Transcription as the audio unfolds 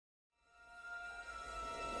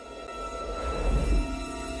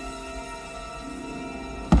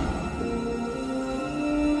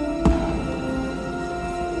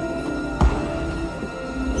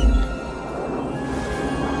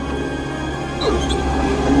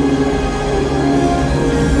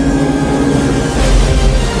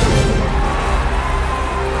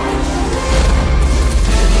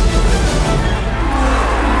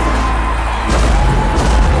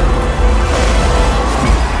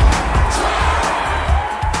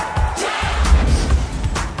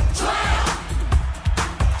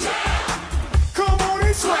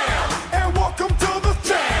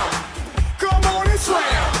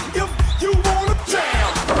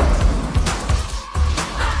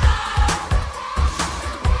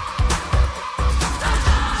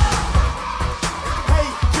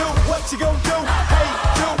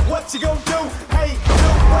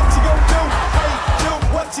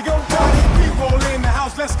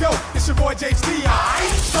your boy JHD,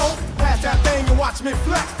 alright? So, pass that thing and watch me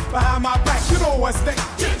flex. Behind my back, you know what's next.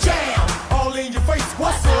 Jam! All in your face,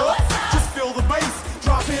 what's up? Just feel the bass.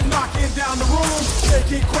 Drop it, knocking down the room.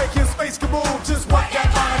 Shake it, quake in space, kaboom. Just work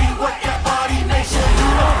that body. Make sure you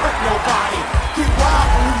don't hurt nobody. Keep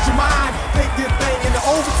wild and lose your mind. Take this thing into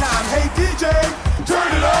overtime. Hey DJ,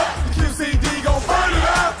 turn it up. The QCD gon' burn it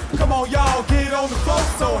up. Come on, y'all, get on the floor.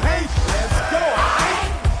 So hey, let's go.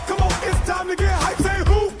 Alright? Come on, it's time to get hype. Say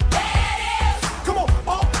who? That is. Come on,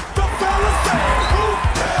 all the fellas say who?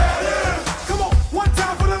 That is. Come on, one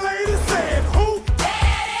time for the ladies saying who?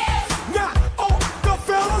 That is. Now all the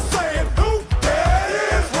fellas saying who? That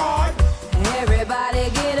is right. Everybody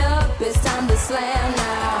get up, it's time to slam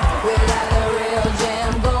now. We got a real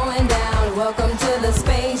jam going down. Welcome to the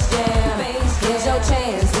Space Jam. Here's your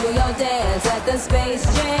chance, do your dance at the Space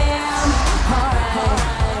Jam. Alright.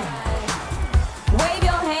 Wave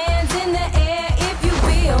your hands in the air if you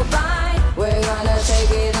feel fine. We're gonna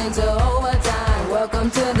take it into overtime.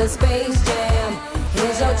 Welcome to the Space Jam.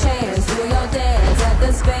 Here's your chance, do your dance at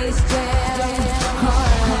the Space Jam.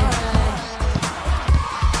 Alright.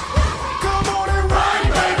 Come on and run,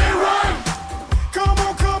 baby, run. Come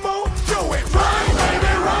on, do it. Run,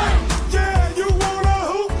 baby, run. Yeah, you wanna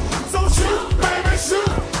hoop, so shoot, baby,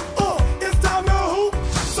 shoot. It's time to hoop,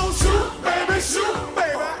 so shoot, baby,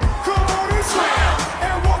 baby. Come on and slam,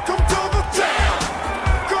 and welcome to the jam.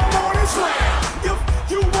 Come on and slam, if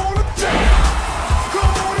you wanna jam.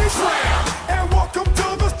 Come on and slam, and welcome to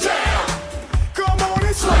the jam. Come on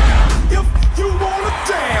and slam, if you wanna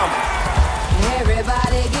jam.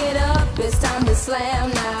 Everybody get up, it's time to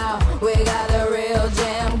slam now. We got a real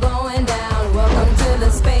jam going down. Welcome to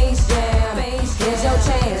the Space Jam. Here's your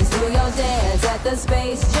chance, do your dance at the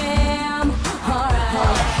Space Jam.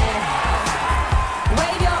 Alright.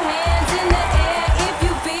 Wave your hands in the air if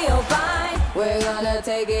you feel fine. We're gonna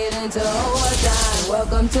take it into overtime.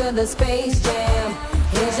 Welcome to the Space Jam.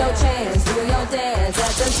 Here's your chance, do your dance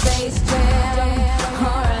at the Space Jam.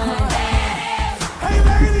 Alright. Hey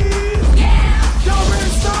ladies, y'all ready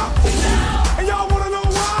to stop? No. And y'all wanna know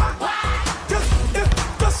why? Why? 'Cause it's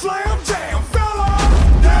the Slam Jam, fella.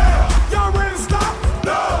 Yeah. Y'all ready to stop?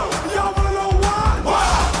 No. Y'all wanna know why? Why?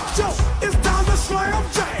 Yo, it's time to Slam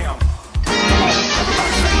Jam.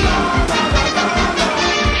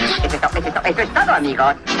 Eso es todo,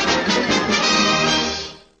 amigos.